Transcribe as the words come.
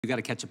You got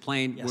to catch a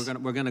plane. Yes.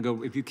 We're gonna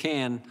go, if you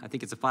can, I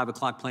think it's a 5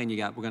 o'clock plane you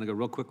got. We're gonna go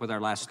real quick with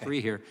our last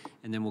three here,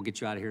 and then we'll get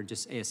you out of here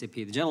just ASAP.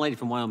 The gentlelady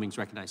from Wyoming is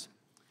recognized.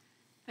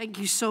 Thank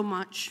you so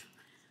much.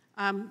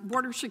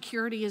 Border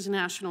security is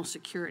national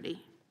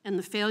security, and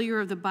the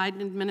failure of the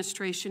Biden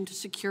administration to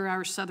secure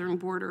our southern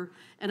border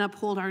and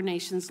uphold our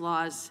nation's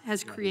laws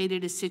has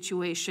created a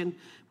situation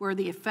where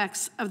the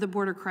effects of the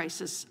border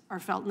crisis are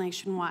felt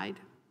nationwide.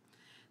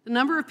 The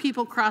number of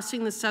people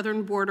crossing the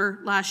southern border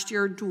last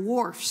year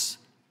dwarfs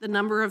the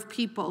number of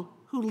people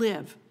who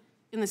live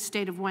in the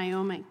state of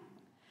Wyoming.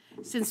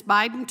 Since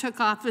Biden took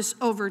office,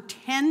 over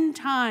 10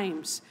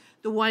 times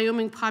the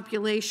Wyoming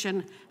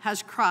population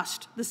has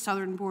crossed the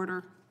southern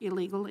border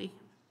illegally.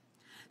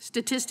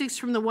 Statistics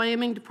from the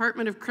Wyoming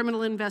Department of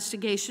Criminal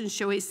Investigation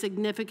show a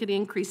significant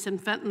increase in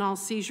fentanyl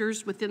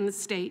seizures within the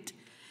state.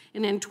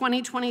 And in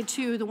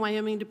 2022, the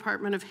Wyoming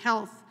Department of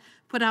Health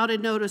put out a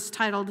notice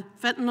titled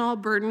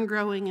 "Fentanyl Burden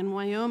Growing in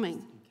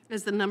Wyoming,"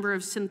 as the number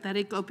of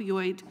synthetic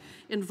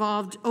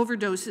opioid-involved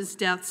overdoses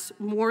deaths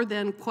more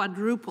than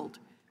quadrupled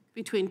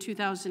between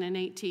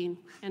 2018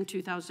 and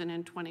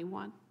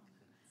 2021.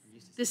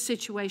 This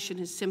situation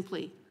is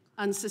simply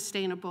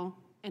unsustainable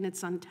and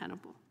it's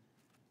untenable.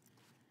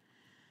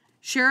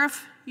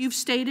 Sheriff, you've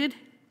stated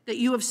that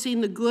you have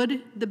seen the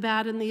good, the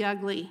bad, and the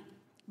ugly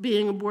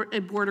being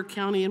a border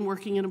county and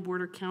working in a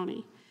border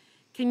county.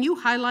 Can you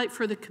highlight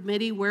for the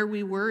committee where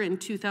we were in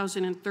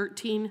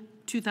 2013,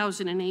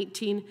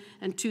 2018,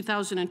 and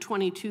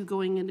 2022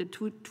 going into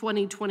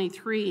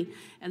 2023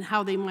 and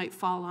how they might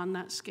fall on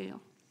that scale?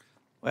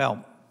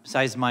 Well,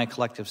 besides my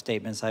collective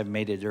statements I've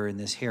made it during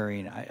this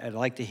hearing, I'd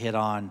like to hit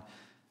on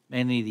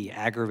mainly the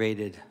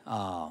aggravated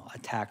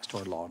attacks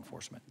toward law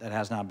enforcement. That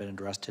has not been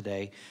addressed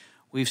today.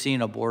 We've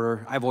seen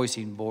I've always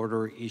seen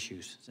border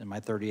issues in my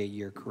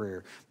 38-year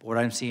career, but what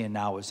I'm seeing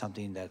now is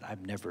something that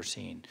I've never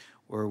seen,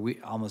 where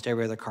almost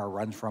every other car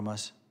runs from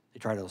us. They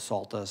try to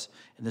assault us,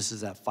 and this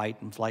is that fight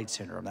and flight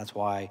syndrome. That's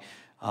why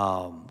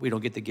we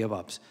don't get the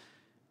give-ups.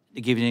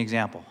 To give you an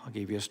example, I'll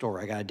give you a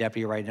story. I got a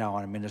deputy right now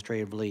on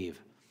administrative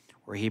leave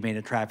where he made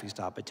a traffic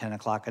stop at 10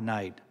 o'clock at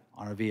night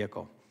on a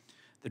vehicle.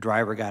 The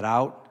driver got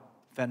out,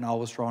 fentanyl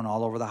was thrown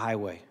all over the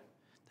highway.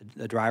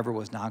 The driver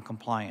was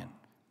non-compliant.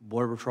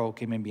 Border Patrol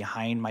came in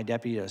behind my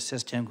deputy to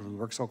assist him because we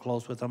work so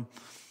close with him.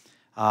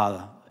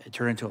 It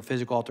turned into a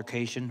physical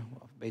altercation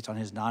based on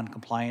his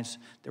non-compliance.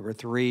 There were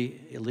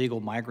 3 illegal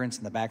migrants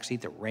in the back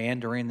seat that ran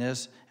during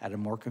this, added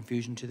more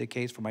confusion to the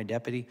case for my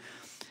deputy.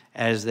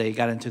 As they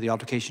got into the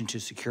altercation to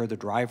secure the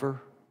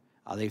driver,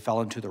 they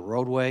fell into the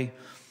roadway.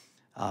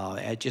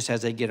 Just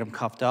as they get him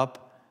cuffed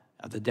up,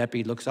 the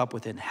deputy looks up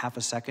within half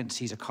a second,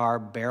 sees a car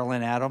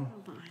barreling at him,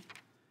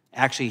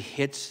 actually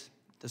hits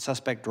the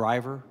suspect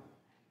driver,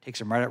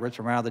 rips him right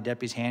out of the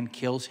deputy's hand,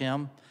 kills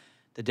him.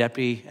 The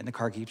deputy and the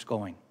car keeps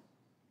going.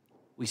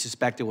 We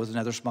suspect it was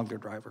another smuggler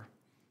driver.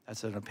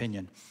 That's an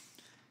opinion.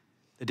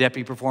 The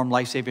deputy performed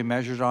life-saving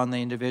measures on the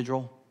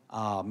individual.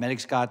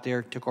 Medics got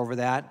there, took over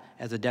that.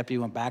 As the deputy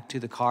went back to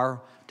the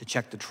car to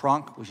check the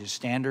trunk, which is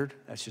standard,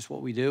 that's just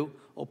what we do,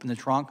 open the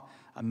trunk,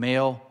 a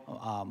male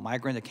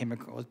migrant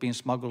that was being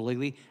smuggled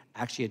illegally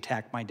actually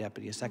attacked my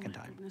deputy a second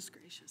time. Goodness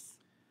gracious.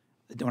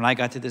 When I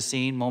got to the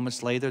scene,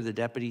 moments later, the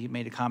deputy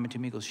made a comment to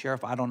me, he goes,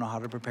 "Sheriff, I don't know how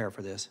to prepare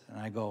for this." And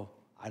I go,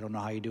 "I don't know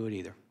how you do it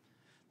either."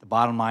 The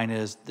bottom line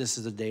is, this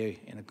is a day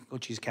in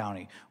Cochise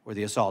County where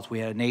the assaults. We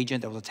had an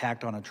agent that was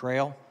attacked on a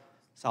trail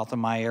south of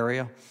my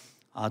area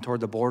toward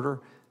the border.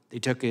 They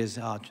took his,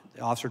 the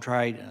officer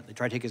tried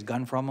to take his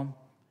gun from him.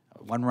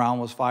 1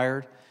 round was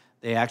fired.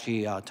 They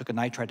actually took a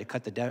knife, tried to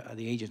cut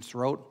the agent's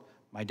throat.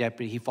 My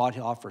deputy, he fought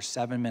off for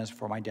 7 minutes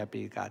before my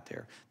deputy got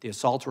there. The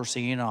assaults we're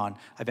seeing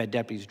I've had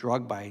deputies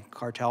drugged by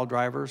cartel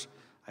drivers.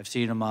 I've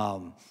seen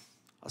them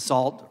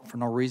assault for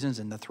no reasons,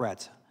 and the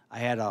threats. I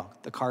had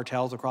the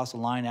cartels across the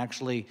line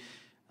actually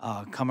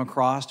come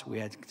across. We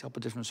had a couple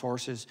different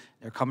sources.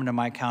 They're coming to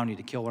my county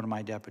to kill one of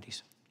my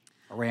deputies,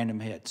 a random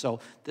hit.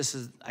 So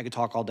I could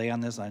talk all day on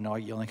this. I know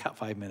you only got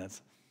 5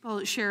 minutes.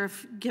 Well,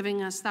 Sheriff,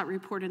 giving us that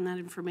report and that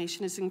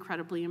information is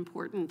incredibly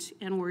important,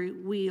 and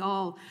we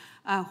all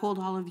hold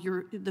all of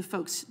the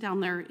folks down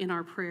there in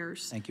our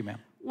prayers. Thank you, ma'am.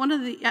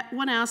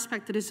 One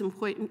aspect that is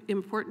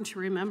important to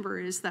remember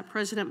is that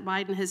President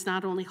Biden has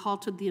not only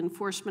halted the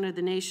enforcement of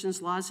the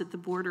nation's laws at the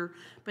border,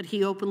 but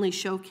he openly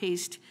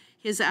showcased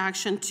his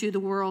action to the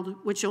world,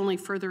 which only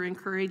further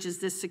encourages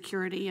this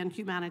security and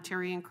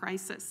humanitarian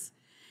crisis.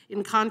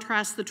 In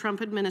contrast, the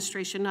Trump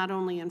administration not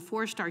only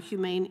enforced our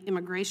humane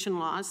immigration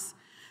laws,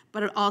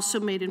 but it also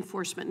made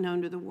enforcement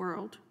known to the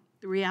world.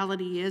 The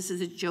reality is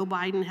that Joe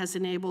Biden has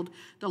enabled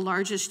the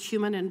largest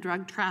human and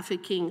drug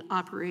trafficking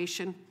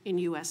operation in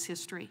U.S.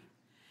 history.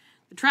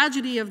 The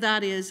tragedy of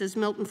that is, as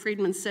Milton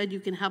Friedman said, you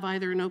can have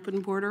either an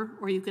open border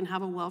or you can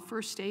have a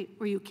welfare state,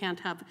 or you can't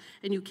have,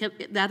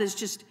 that is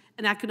just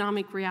an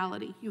economic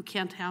reality. You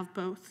can't have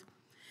both.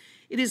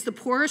 It is the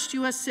poorest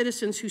U.S.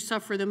 citizens who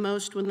suffer the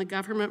most when the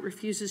government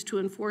refuses to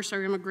enforce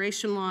our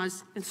immigration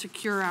laws and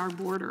secure our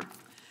border,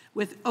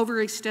 with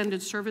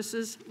overextended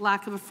services,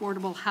 lack of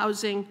affordable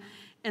housing,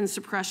 and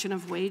suppression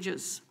of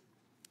wages.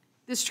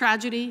 This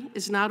tragedy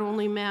is not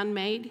only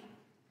man-made,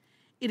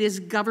 it is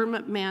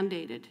government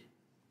mandated,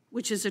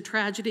 which is a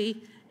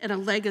tragedy and a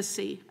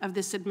legacy of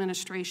this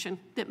administration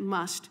that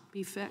must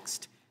be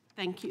fixed.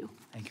 Thank you.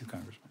 Thank you,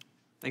 Congressman.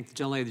 Thank the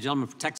gentlelady. The gentleman from Texas.